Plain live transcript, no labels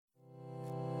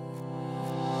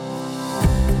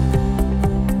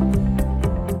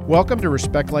Welcome to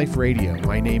Respect Life Radio.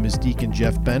 My name is Deacon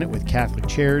Jeff Bennett with Catholic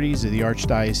Charities of the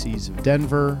Archdiocese of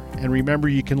Denver. And remember,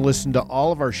 you can listen to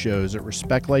all of our shows at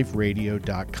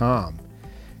respectliferadio.com.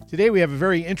 Today we have a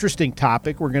very interesting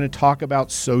topic. We're going to talk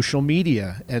about social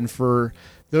media. And for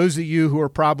those of you who are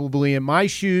probably in my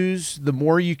shoes, the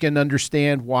more you can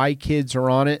understand why kids are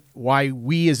on it, why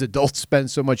we as adults spend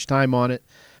so much time on it,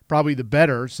 probably the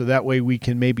better. So that way we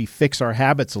can maybe fix our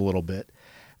habits a little bit.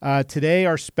 Today,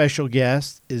 our special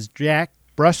guest is Jack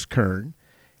Bruskern,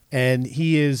 and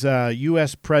he is a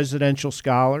U.S. presidential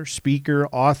scholar, speaker,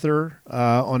 author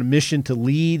on a mission to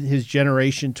lead his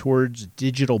generation towards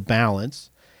digital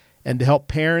balance and to help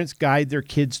parents guide their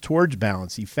kids towards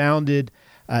balance. He founded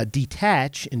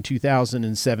Detach in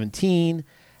 2017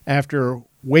 after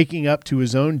waking up to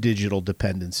his own digital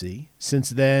dependency. Since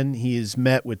then, he has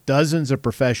met with dozens of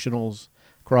professionals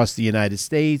across the United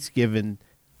States, given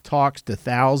talks to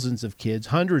thousands of kids,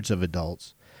 hundreds of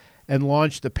adults, and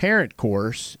launched the Parent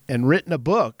Course and written a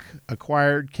book,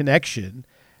 Acquired Connection,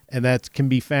 and that can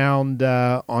be found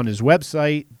on his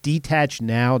website,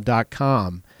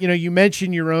 detachnow.com. You know, you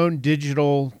mentioned your own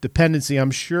digital dependency. I'm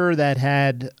sure that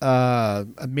had a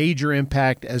major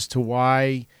impact as to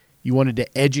why you wanted to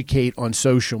educate on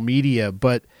social media,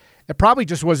 but it probably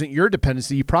just wasn't your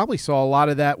dependency. You probably saw a lot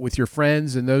of that with your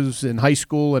friends and those in high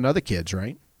school and other kids,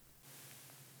 right?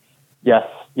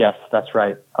 Yes, that's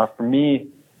right. For me,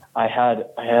 I had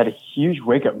a huge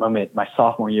wake-up moment my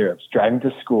sophomore year. I was driving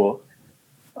to school,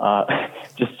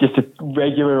 just a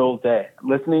regular old day,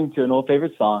 listening to an old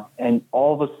favorite song, and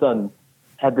all of a sudden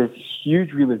had this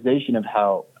huge realization of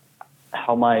how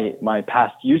my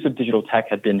past use of digital tech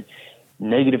had been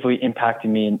negatively impacting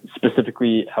me, and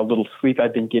specifically how little sleep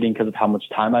I'd been getting because of how much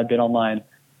time I'd been online.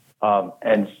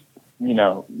 And, you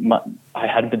know, I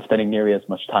hadn't been spending nearly as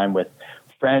much time with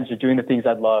friends or doing the things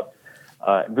I'd love,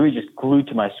 really just glued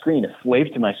to my screen, a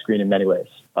slave to my screen in many ways.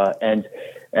 And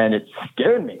it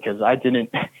scared me because I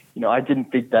didn't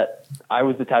think that I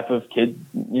was the type of kid,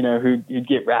 who'd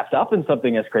get wrapped up in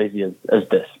something as crazy as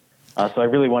this. So I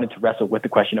really wanted to wrestle with the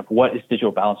question of what is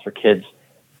digital balance for kids,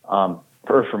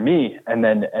 for me. And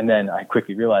then I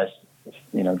quickly realized,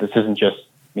 this isn't just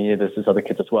me, this is other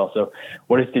kids as well. So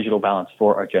what is digital balance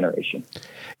for our generation?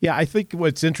 Yeah, I think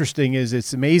what's interesting is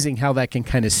it's amazing how that can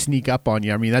kind of sneak up on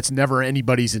you. I mean, that's never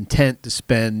anybody's intent to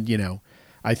spend,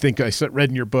 I think I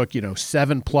read in your book,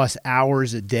 7+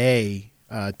 hours a day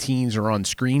teens are on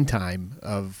screen time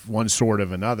of one sort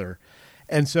of another.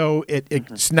 And so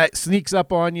it sneaks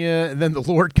up on you, and then the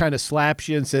Lord kind of slaps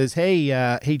you and says,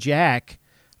 hey, Jack,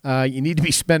 you need to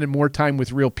be spending more time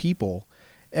with real people.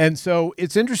 And so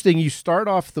it's interesting. You start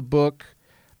off the book,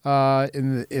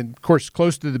 in of course,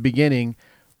 close to the beginning,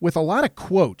 with a lot of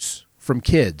quotes from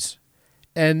kids.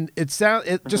 And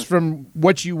just from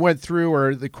what you went through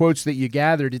or the quotes that you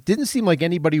gathered, it didn't seem like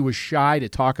anybody was shy to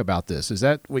talk about this. Is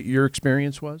that what your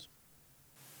experience was?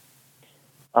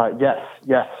 Yes,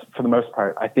 for the most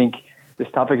part. I think this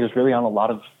topic is really on a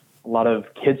lot of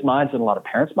kids' minds and a lot of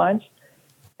parents' minds,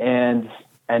 and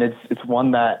it's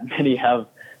one that many have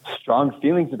strong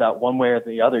feelings about one way or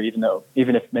the other, even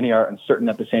if many are uncertain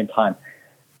at the same time.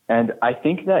 And I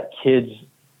think that kids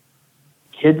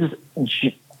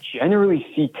generally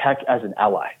see tech as an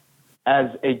ally, as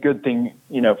a good thing,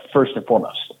 first and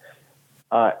foremost.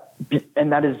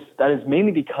 And that is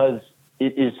mainly because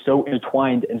it is so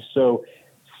intertwined and so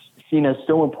seen as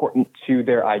so important to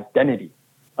their identity,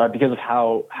 because of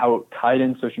how tied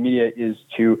in social media is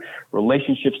to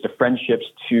relationships, to friendships,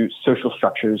 to social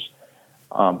structures.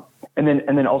 And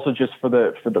then also just for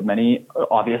the many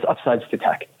obvious upsides to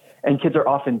tech. And kids are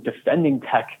often defending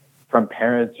tech from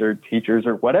parents or teachers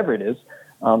or whatever it is,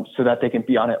 so that they can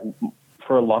be on it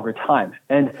for a longer time.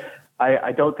 And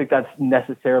I don't think that's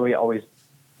necessarily always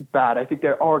bad. I think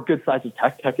there are good sides of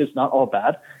tech. Tech is not all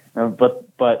bad, but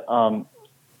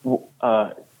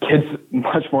kids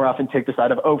much more often take the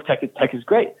side of, tech is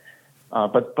great.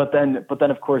 But then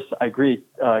of course I agree.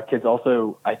 Kids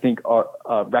also, I think,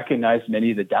 recognize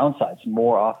many of the downsides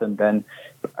more often than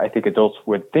I think adults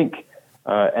would think.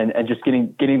 And just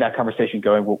getting that conversation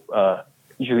going will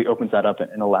usually opens that up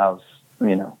and allows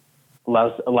them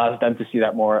to see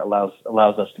that more,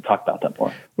 allows us to talk about that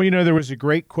more. Well, there was a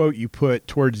great quote you put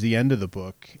towards the end of the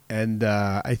book, and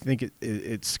I think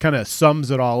it's kind of sums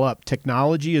it all up.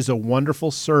 Technology is a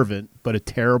wonderful servant, but a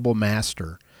terrible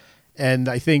master. And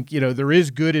I think, there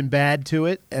is good and bad to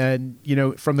it. And,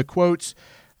 from the quotes,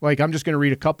 like I'm just going to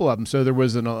read a couple of them. So there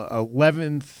was an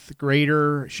 11th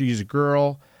grader. She's a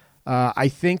girl. I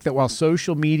think that while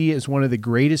social media is one of the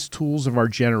greatest tools of our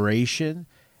generation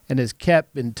and has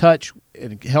kept in touch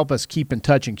and help us keep in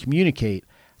touch and communicate,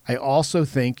 I also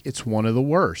think it's one of the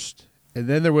worst. And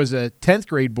then there was a 10th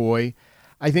grade boy.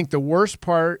 I think the worst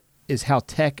part is how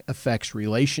tech affects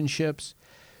relationships.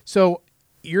 So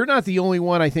you're not the only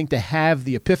one, I think, to have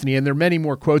the epiphany. And there are many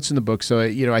more quotes in the book. So,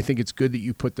 I think it's good that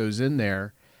you put those in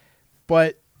there.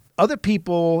 But other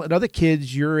people and other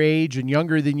kids your age and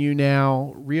younger than you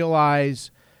now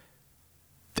realize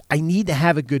I need to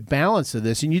have a good balance of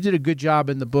this. And you did a good job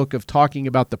in the book of talking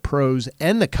about the pros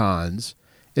and the cons.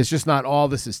 It's just not all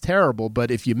this is terrible, but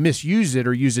if you misuse it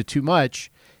or use it too much,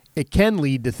 it can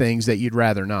lead to things that you'd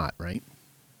rather not, right?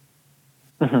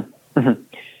 Mm-hmm. Mm-hmm.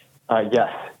 Yes.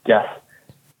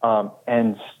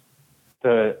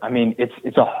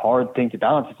 It's a hard thing to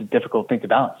balance. It's a difficult thing to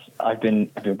balance. I've been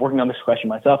working on this question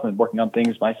myself and working on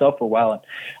things myself for a while, and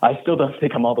I still don't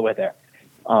think I'm all the way there.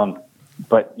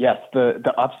 But yes,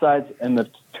 the upsides and the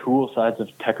tool sides of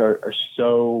tech are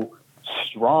so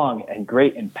strong and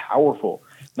great and powerful,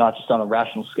 not just on a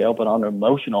rational scale, but on an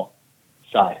emotional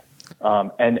side.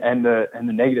 And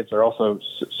the negatives are also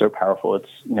so powerful.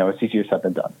 It's easier said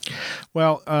than done.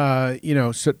 Well,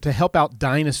 so to help out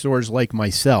dinosaurs like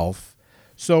myself,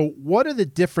 so what are the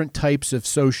different types of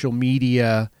social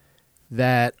media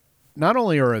that not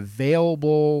only are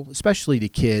available, especially to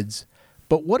kids,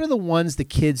 but what are the ones the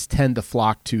kids tend to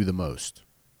flock to the most?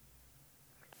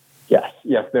 Yes,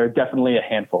 there are definitely a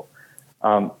handful.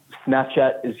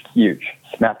 Snapchat is huge.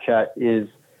 Snapchat is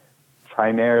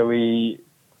primarily,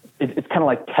 it's kind of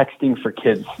like texting for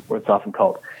kids, what it's often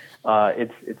called.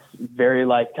 It's very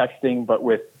like texting, but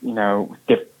with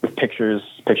pictures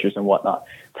and whatnot.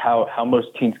 It's how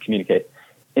most teens communicate.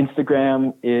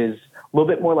 Instagram is a little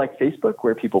bit more like Facebook,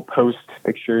 where people post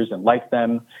pictures and like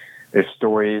them. There's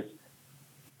stories,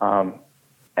 and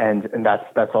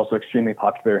that's also extremely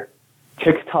popular.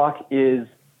 TikTok is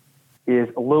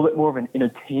a little bit more of an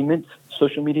entertainment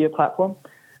social media platform.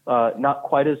 Not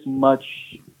quite as much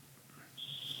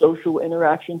social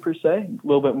interaction per se, a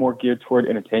little bit more geared toward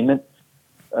entertainment.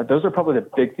 Those are probably the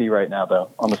big three right now, though,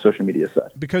 on the social media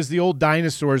side. Because the old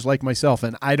dinosaurs like myself,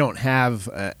 and I don't have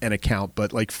an account,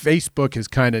 but like Facebook has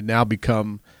kind of now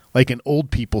become like an old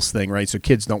people's thing, right? So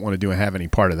kids don't want to have any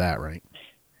part of that, right?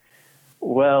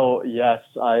 Well, yes.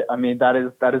 I mean, that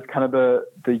is kind of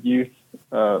the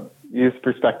youth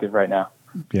perspective right now.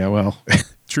 Yeah, well,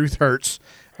 truth hurts.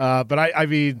 But I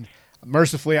mean,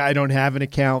 mercifully, I don't have an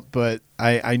account, but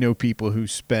I know people who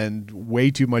spend way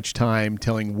too much time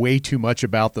telling way too much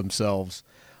about themselves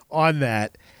on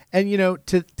that. And,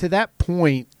 to that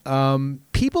point,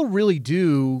 people really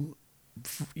do,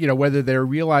 whether they're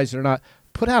realized it or not,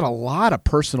 put out a lot of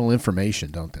personal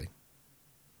information, don't they?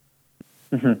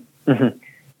 Mm-hmm. Mm-hmm.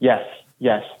 Yes.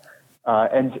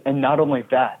 And not only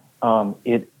that,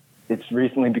 it's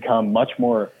recently become much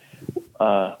more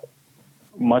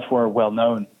well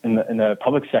known in the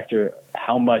public sector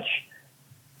how much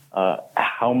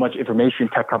information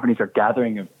tech companies are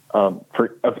gathering of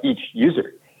each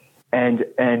user, and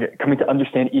coming to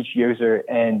understand each user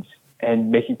and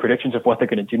making predictions of what they're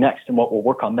going to do next and what will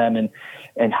work on them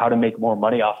and how to make more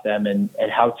money off them and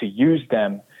how to use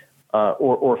them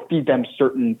or feed them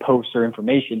certain posts or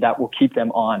information that will keep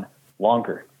them on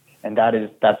longer. And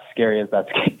that's scary as that's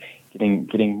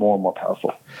getting more and more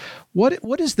powerful.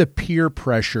 What is the peer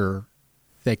pressure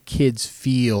that kids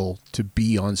feel to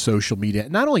be on social media?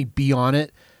 Not only be on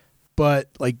it, but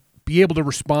like be able to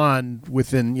respond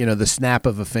within, the snap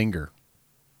of a finger.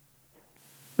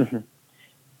 Mm-hmm.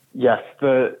 Yes,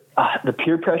 the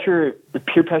peer pressure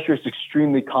is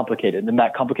extremely complicated, and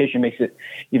that complication makes it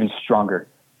even stronger.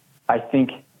 I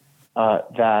think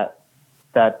that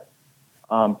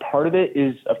part of it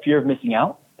is a fear of missing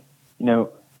out.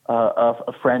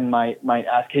 A friend might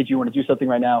ask, "Hey, do you want to do something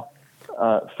right now?"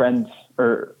 Friends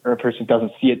or a person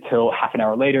doesn't see it till half an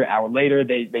hour later,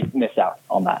 they miss out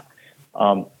on that.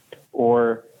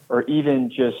 Or even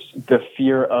just the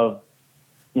fear of,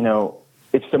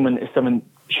 if someone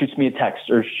shoots me a text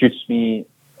or shoots me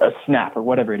a snap or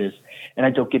whatever it is, and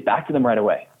I don't get back to them right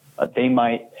away,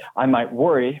 I might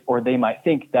worry, or they might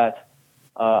think that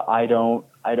I don't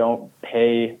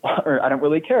pay, or I don't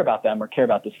really care about them or care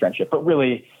about this friendship. But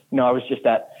really, I was just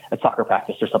at soccer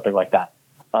practice or something like that.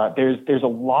 There's a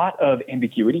lot of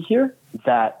ambiguity here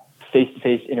that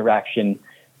face-to-face interaction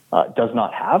does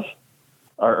not have,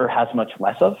 or has much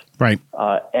less of. Right.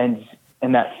 And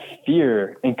that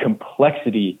fear and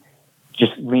complexity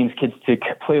just leans kids to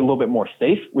play a little bit more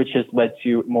safe, which has led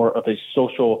to more of a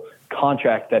social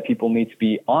contract that people need to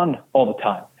be on all the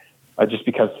time, just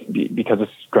because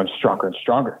it's grown stronger and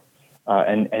stronger.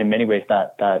 And in many ways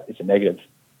that is a negative.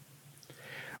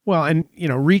 Well, and,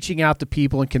 reaching out to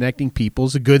people and connecting people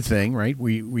is a good thing, right?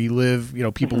 We live,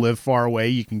 people live far away.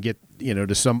 You can get, you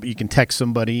can text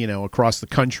somebody, across the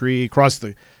country, across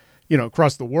the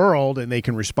world, and they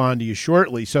can respond to you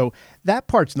shortly. So that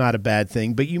part's not a bad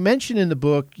thing. But you mentioned in the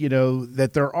book,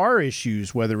 that there are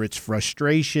issues, whether it's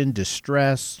frustration,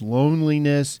 distress,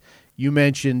 loneliness. You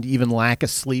mentioned even lack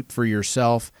of sleep for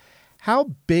yourself.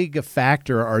 How big a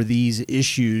factor are these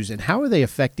issues, and how are they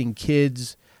affecting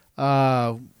kids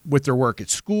with their work at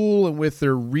school and with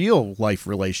their real life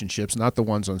relationships, not the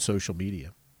ones on social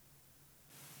media?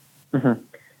 Mm-hmm.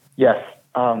 Yes.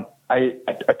 I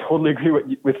totally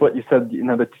agree with what you said.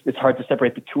 That it's hard to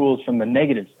separate the tools from the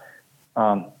negatives.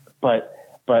 But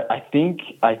I think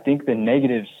the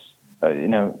negatives,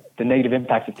 the negative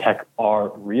impacts of tech are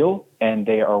real, and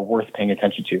they are worth paying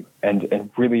attention to,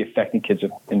 and really affecting kids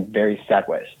in very sad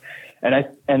ways. And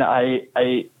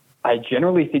I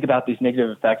generally think about these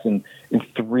negative effects in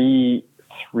three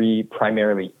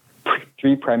primary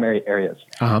areas.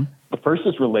 Uh-huh. The first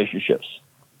is relationships.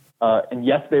 And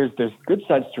yes, there's good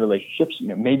sides to relationships.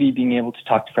 Maybe being able to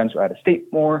talk to friends who are out of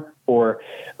state more, or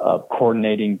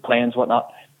coordinating plans,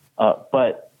 whatnot.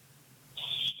 But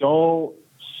so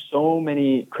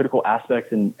many critical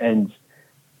aspects and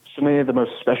so many of the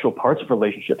most special parts of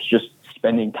relationships. Just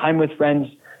spending time with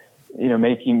friends,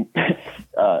 making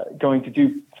going to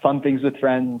do fun things with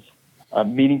friends,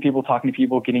 meeting people, talking to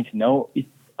people, getting to know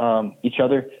each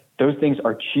other. Those things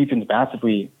are cheapened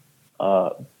massively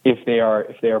if they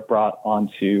are brought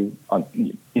onto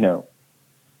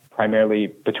primarily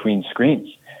between screens.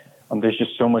 There's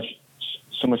just so much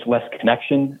less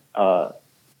connection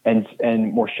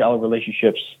and more shallow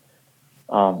relationships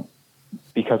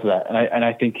because of that. And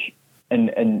I think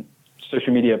and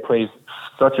social media plays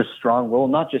such a strong role,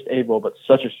 not just a role, but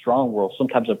such a strong role,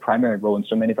 sometimes a primary role in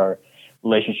so many of our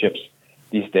relationships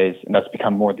these days, and that's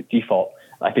become more the default.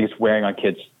 I think it's wearing on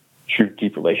kids' true,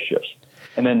 deep relationships.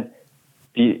 And then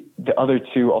the other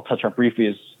two I'll touch on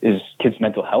briefly is kids'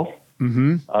 mental health.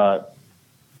 Mm-hmm.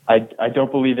 I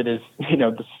don't believe it is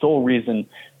the sole reason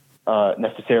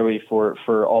necessarily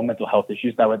for all mental health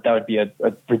issues. That would be a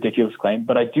ridiculous claim.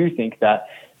 But I do think that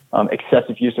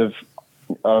excessive use of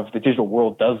the digital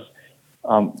world does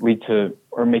lead to,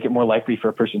 or make it more likely for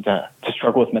a person to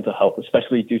struggle with mental health,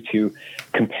 especially due to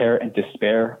compare and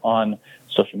despair on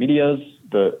social medias,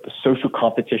 the social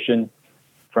competition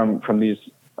from these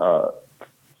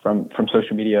from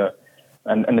social media,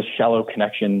 and the shallow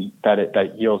connection that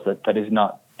it yields that is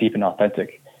not deep and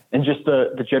authentic, and just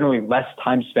the generally less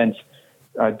time spent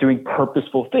doing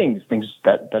purposeful things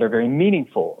that are very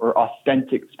meaningful or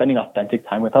authentic, spending authentic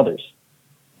time with others.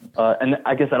 And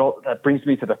I guess that brings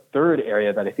me to the third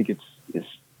area that I think is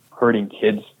hurting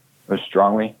kids most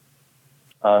strongly,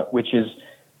 which is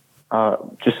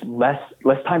just less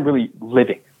time really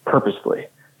living purposefully,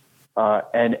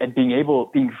 and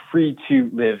being free to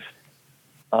live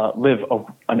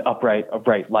an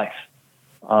upright life,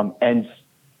 and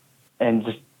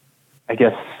just, I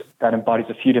guess that embodies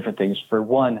a few different things. For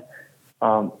one,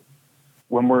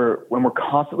 when we're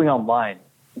constantly online,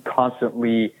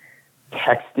 constantly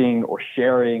texting or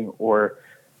sharing or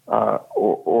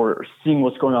seeing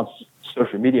what's going on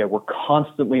social media, we're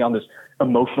constantly on this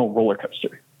emotional roller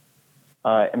coaster,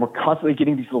 and we're constantly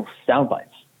getting these little sound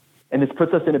bites, and this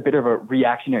puts us in a bit of a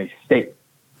reactionary state.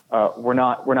 We're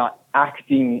not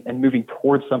acting and moving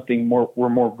towards something more. We're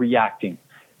more reacting,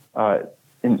 and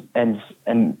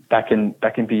that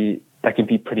can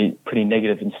be pretty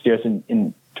negative and steer us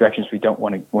in directions we don't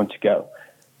want to go.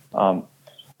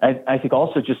 I think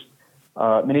also just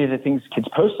many of the things kids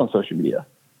post on social media,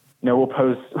 we'll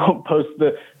post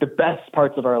the best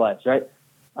parts of our lives, right?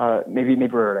 Maybe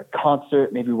we're at a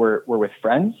concert, maybe we're with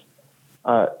friends.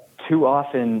 Too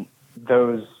often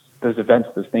those events,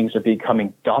 those things are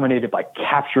becoming dominated by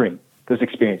capturing those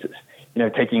experiences,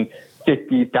 taking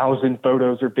 50,000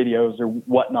 photos or videos or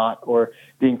whatnot, or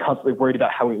being constantly worried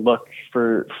about how we look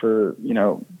for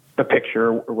the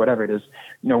picture or whatever it is.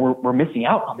 We're missing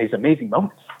out on these amazing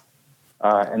moments.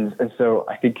 And so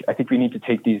I think we need to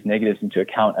take these negatives into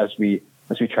account as we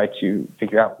try to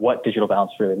figure out what digital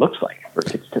balance really looks like for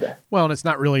kids today. Well, and it's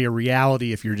not really a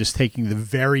reality if you're just taking the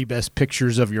very best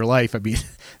pictures of your life. I mean,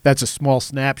 that's a small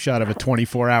snapshot of a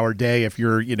 24-hour day. If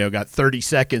you're, got 30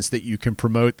 seconds that you can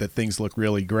promote that things look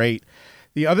really great.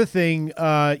 The other thing,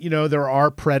 there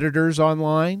are predators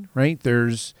online, right?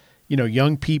 There's,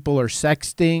 young people are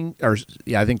sexting,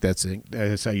 I think that's it.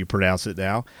 That's how you pronounce it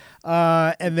now.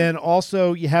 And then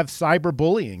also you have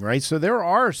cyberbullying, right? So there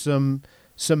are some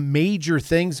major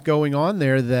things going on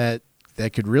there that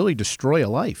could really destroy a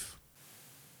life.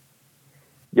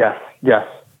 Yes.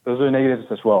 those are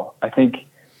negatives as well. I think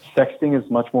sexting is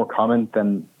much more common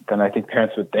than I think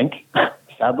parents would think.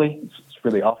 Sadly, it's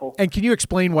really awful. And can you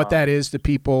explain what that is to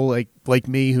people like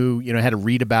me who, had to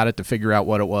read about it to figure out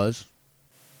what it was?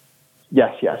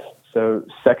 Yes. So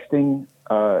sexting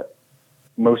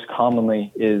most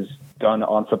commonly is done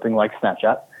on something like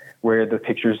Snapchat, where the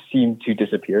pictures seem to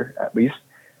disappear, at least.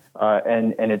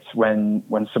 And it's when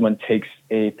someone takes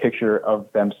a picture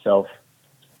of themselves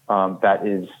that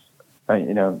is,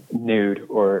 nude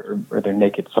or they're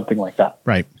naked, something like that.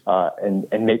 Right. And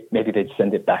maybe they'd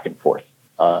send it back and forth,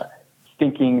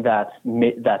 thinking that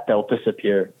they'll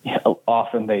disappear.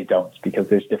 Often they don't, because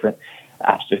there's different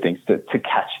apps or things to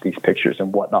catch these pictures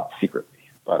and whatnot secretly.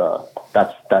 But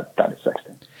that is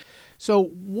sexting. So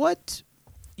what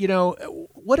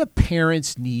do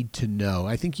parents need to know?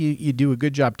 I think you do a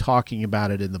good job talking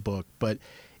about it in the book, but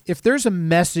if there's a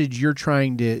message you're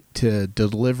trying to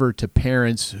deliver to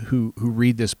parents who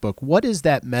read this book, what is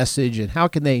that message, and how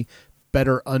can they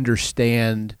better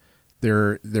understand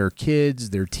their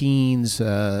kids, their teens,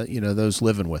 those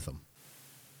living with them?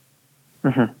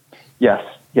 Mm-hmm. Yes.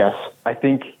 I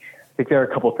think there are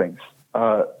a couple things.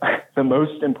 The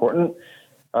most important,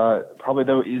 probably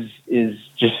though, is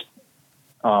just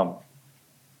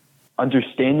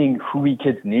understanding who we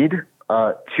kids need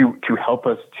to help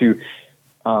us to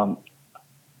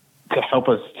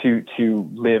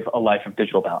live a life of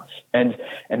digital balance, and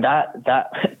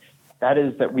that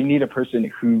is that we need a person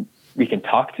who we can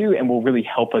talk to and will really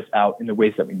help us out in the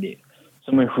ways that we need.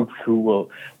 Someone who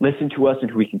will listen to us and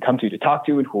who we can come to talk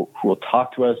to, and who will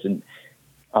talk to us and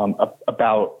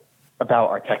about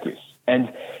our tech use.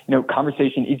 And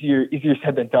conversation easier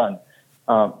said than done.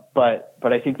 But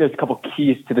I think there's a couple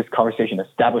keys to this conversation,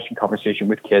 establishing conversation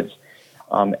with kids,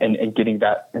 and getting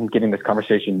this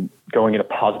conversation going in a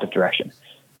positive direction.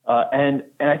 And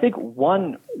I think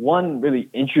one really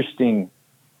interesting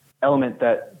element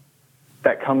that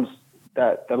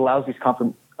allows these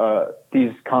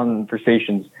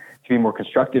conversations to be more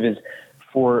constructive is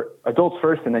for adults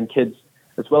first, and then kids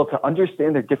as well, to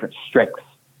understand their different strengths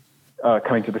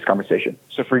coming to this conversation.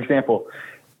 So, for example,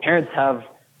 parents have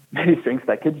many strengths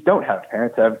that kids don't have.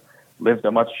 Parents have lived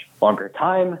a much longer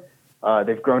time.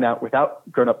 They've grown up without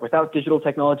digital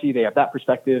technology. They have that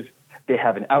perspective. They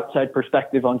have an outside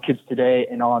perspective on kids today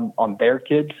and on their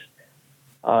kids,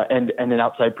 and an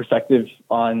outside perspective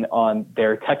on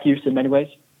their tech use in many ways.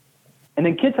 And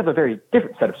then kids have a very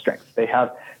different set of strengths. They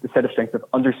have the set of strengths of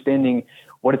understanding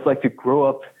what it's like to grow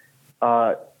up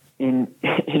in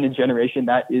a generation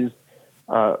that is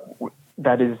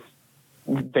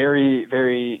very,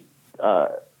 very,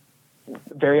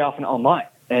 very often online,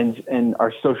 and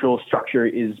our social structure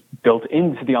is built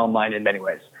into the online in many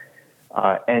ways.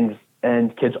 And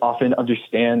kids often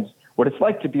understand what it's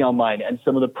like to be online and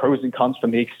some of the pros and cons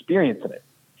from the experience of it.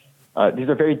 These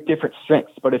are very different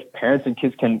strengths, but if parents and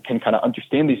kids can kind of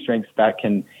understand these strengths, that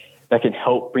can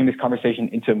help bring this conversation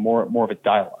into more of a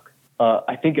dialogue.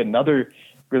 I think another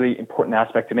really important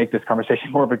aspect to make this conversation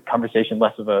more of a conversation,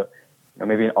 less of a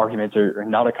maybe an argument or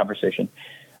not a conversation,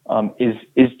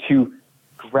 is to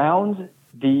ground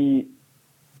the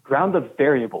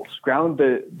variables, ground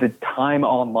the time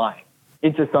online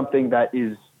into something that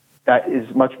is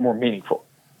much more meaningful.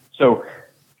 So,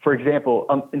 for example,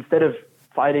 instead of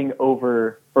fighting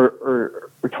over or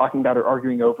talking about or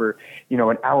arguing over,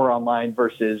 an hour online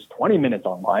versus 20 minutes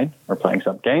online or playing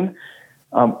some game,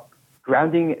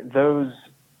 grounding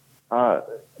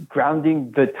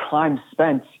the time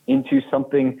spent into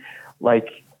something like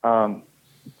the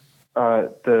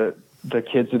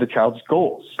kids or the child's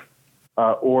goals,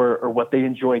 or what they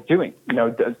enjoy doing.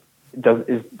 Does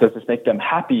this make them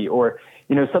happy, or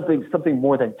something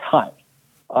more than time?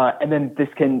 And then this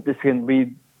can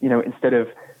lead, instead of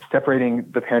separating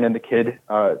the parent and the kid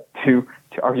to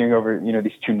arguing over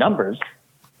these two numbers,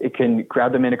 it can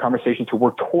grab them in a conversation to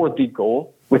work toward the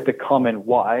goal with the common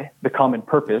why, the common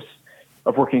purpose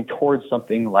of working towards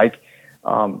something like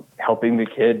helping the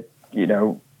kid,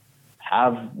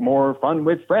 have more fun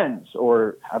with friends,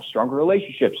 or have stronger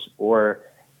relationships, or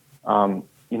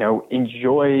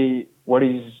enjoy what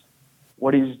he's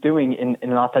doing in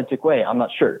an authentic way. I'm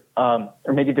not sure.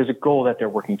 Or maybe there's a goal that they're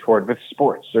working toward with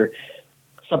sports or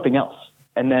something else.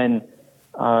 And then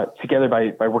together,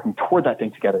 by working toward that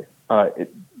thing together,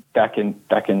 that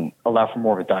can allow for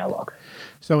more of a dialogue.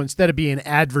 So instead of being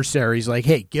adversaries, like,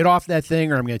 hey, get off that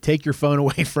thing, or I'm going to take your phone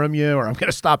away from you, or I'm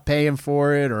going to stop paying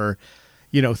for it, or,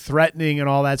 threatening and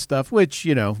all that stuff, which,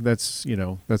 that's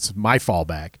my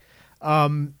fallback.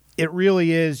 It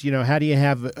really is, how do you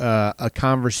have a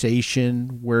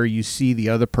conversation where you see the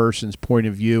other person's point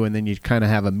of view, and then you kind of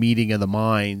have a meeting of the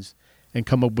minds and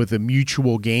come up with a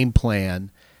mutual game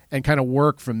plan and kind of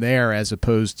work from there, as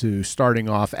opposed to starting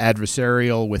off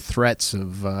adversarial with threats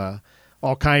of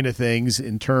all kind of things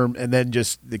and then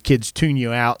just the kids tune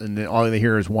you out and then all they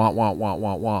hear is want,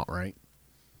 right?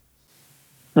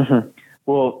 Mm-hmm.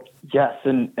 Well, yes,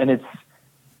 and it's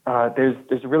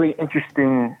there's a really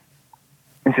interesting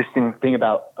thing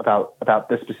about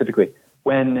this specifically.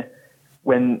 When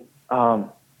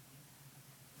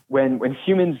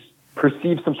humans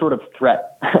perceive some sort of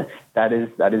threat that is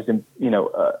an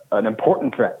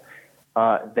important threat,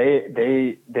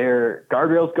 their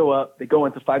guardrails go up, they go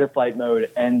into fight or flight mode,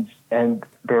 and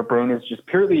their brain is just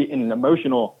purely in an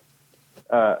emotional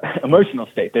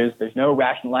state. There's no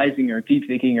rationalizing or deep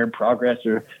thinking or progress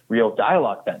or real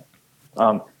dialogue then.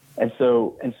 And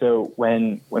so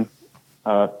when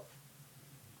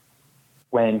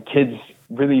kids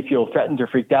really feel threatened or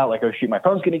freaked out, like, oh shoot, my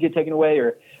phone's going to get taken away,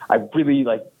 or I'm playing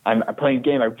a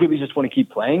game, I really just want to keep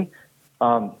playing.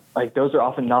 Like, those are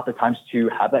often not the times to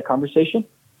have that conversation.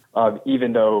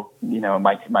 Even though, it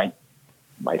might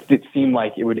seem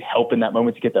like it would help in that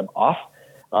moment to get them off.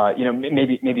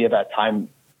 Maybe at that time,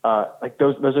 like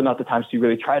those are not the times to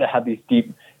really try to have these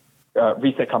deep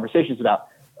reset conversations about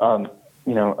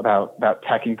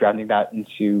tech and grounding that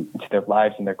into their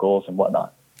lives and their goals and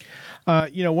whatnot.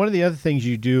 One of the other things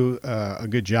you do a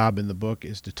good job in the book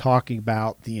is to talking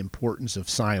about the importance of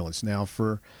silence. Now,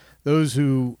 for those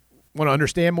who want to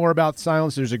understand more about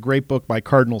silence, there's a great book by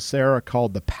Cardinal Sarah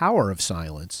called The Power of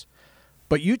Silence.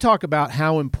 But you talk about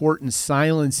how important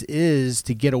silence is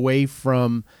to get away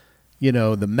from,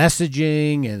 the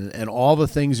messaging and all the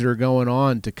things that are going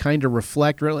on, to kind of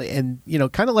reflect really and,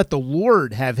 kind of let the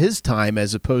Lord have his time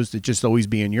as opposed to just always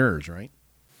being yours, right?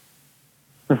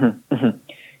 Mm-hmm, mm-hmm.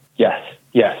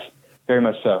 Yes, very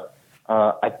much so.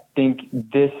 I think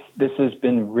this has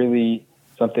been really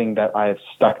something that I have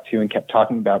stuck to and kept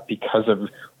talking about because of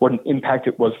what an impact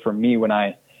it was for me when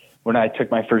I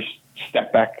took my first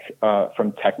step back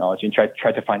from technology and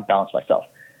tried to find balance myself.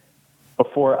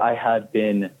 Before, I had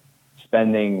been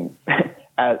spending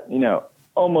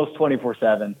almost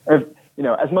 24/7, or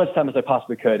as much time as I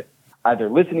possibly could, either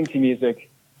listening to music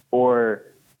or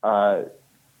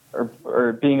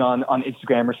being on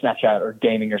Instagram or Snapchat or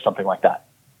gaming or something like that.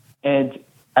 And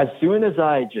as soon as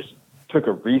I just took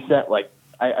a reset, like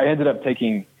I ended up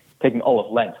taking all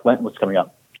of Lent. Lent was coming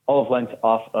up. All of Lent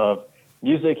off of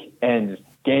music and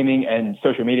gaming and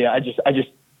social media. I just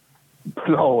put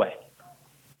it all away.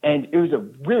 And it was a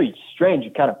really strange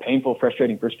and kind of painful,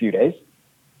 frustrating first few days.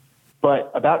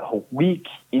 But about a week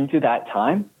into that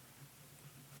time,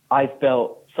 I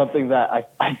felt something that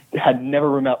I had never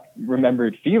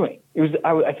remembered feeling.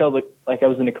 I felt like I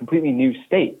was in a completely new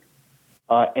state.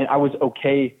 And I was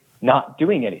okay not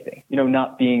doing anything,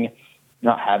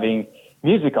 not having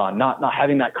music on, not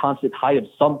having that constant high of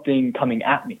something coming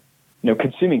at me,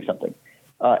 consuming something.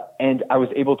 And I was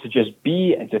able to just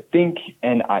be and to think,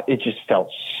 and it just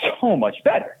felt so much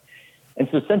better. And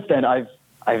so since then, I've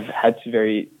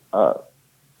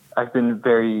been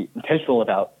very intentional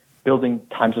about building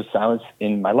times of silence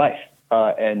in my life.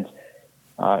 And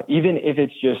even if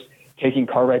it's just taking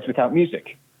car rides without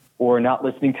music, or not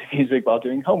listening to music while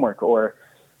doing homework, or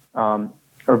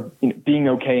being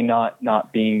okay not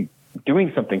doing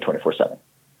something 24/7.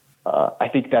 I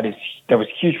think that was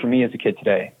huge for me as a kid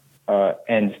today.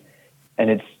 And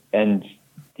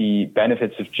the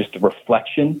benefits of just the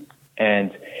reflection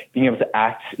and being able to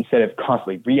act instead of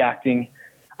constantly reacting.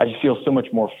 I just feel so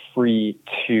much more free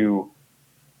to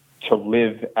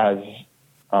live as,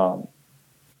 to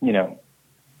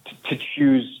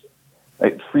choose,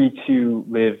 free to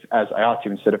live as I ought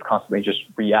to, instead of constantly just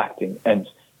reacting and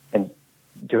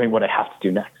doing what I have to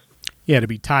do next. Yeah, to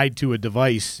be tied to a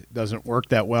device doesn't work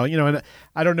that well. And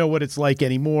I don't know what it's like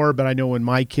anymore, but I know when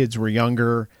my kids were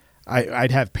younger,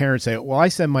 I'd have parents say, well, I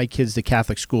send my kids to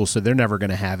Catholic school, so they're never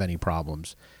going to have any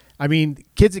problems. I mean,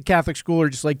 kids at Catholic school are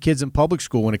just like kids in public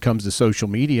school when it comes to social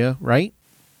media, right?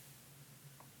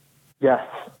 Yes.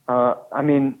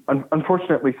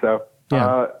 Unfortunately so.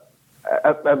 Yeah.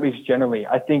 At least generally.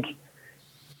 I think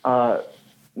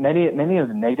many of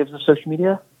the negatives of social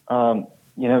media,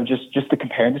 just the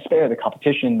compare and despair, the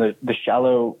competition, the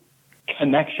shallow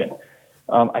connection.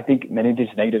 I think many of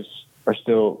these negatives are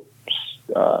still,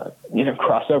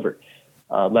 crossover,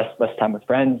 less time with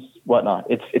friends, whatnot.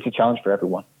 It's a challenge for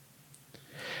everyone.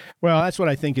 Well, that's what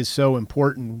I think is so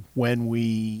important when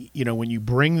when you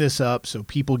bring this up so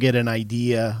people get an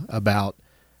idea about,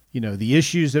 the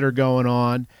issues that are going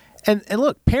on. And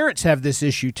look, parents have this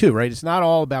issue too, right? It's not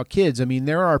all about kids. I mean,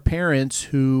 there are parents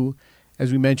who,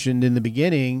 as we mentioned in the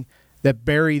beginning, that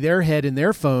bury their head in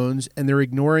their phones and they're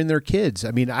ignoring their kids.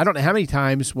 I mean, I don't know how many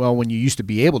times, well, when you used to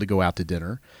be able to go out to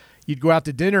dinner, you'd go out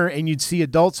to dinner and you'd see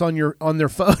adults on their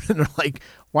phone and they're like,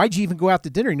 why'd you even go out to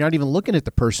dinner? You're not even looking at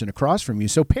the person across from you.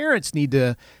 So parents need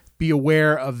to be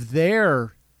aware of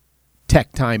their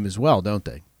tech time as well, don't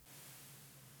they?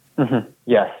 Mm-hmm.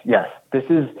 Yes. This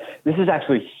is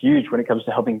actually huge when it comes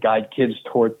to helping guide kids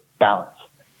toward balance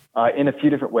in a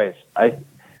few different ways.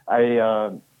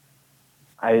 I'm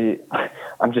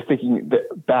just thinking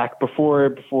that back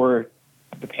before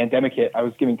the pandemic hit, I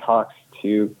was giving talks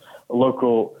to a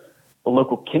local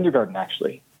kindergarten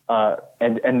actually, I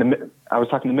was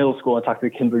talking to middle school and talked to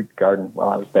the kindergarten while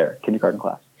I was there, kindergarten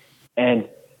class, and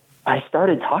I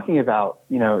started talking about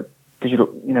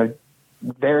digital,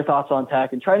 their thoughts on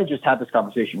tech and trying to just have this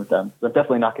conversation with them. So I'm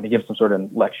definitely not going to give some sort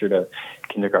of lecture to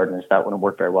kindergartners. That wouldn't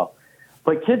work very well.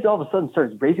 But kids all of a sudden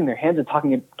started raising their hands and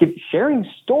talking and sharing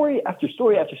story after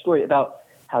story after story about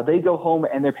how they go home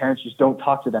and their parents just don't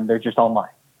talk to them. They're just online,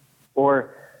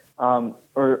 or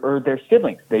their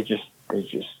siblings. They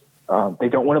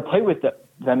don't want to play with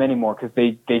them anymore because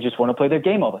they just want to play their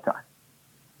game all the time.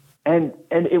 And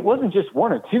it wasn't just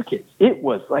one or two kids. It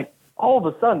was like all of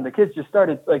a sudden the kids just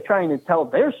started like trying to tell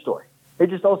their story. They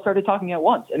just all started talking at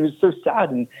once, and it was so sad.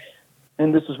 And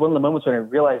this was one of the moments when I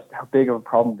realized how big of a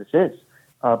problem this is.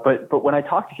 But when I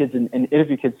talk to kids and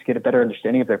interview kids to get a better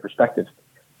understanding of their perspective,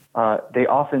 they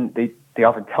often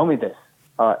tell me this.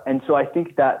 And so I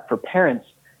think that for parents,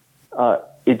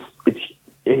 it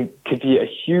could be a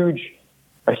huge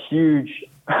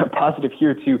positive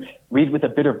here to lead with a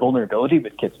bit of vulnerability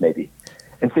with kids maybe,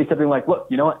 and say something like, "Look,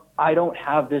 you know what? I don't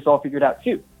have this all figured out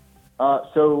too.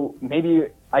 So maybe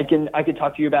I can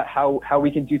talk to you about how we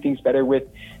can do things better with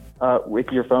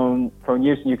your phone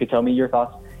use, and you could tell me your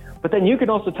thoughts. But then you can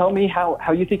also tell me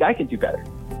how you think I can do better,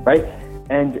 right?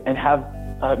 And have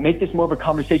make this more of a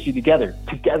conversation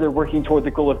together working toward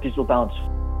the goal of digital balance."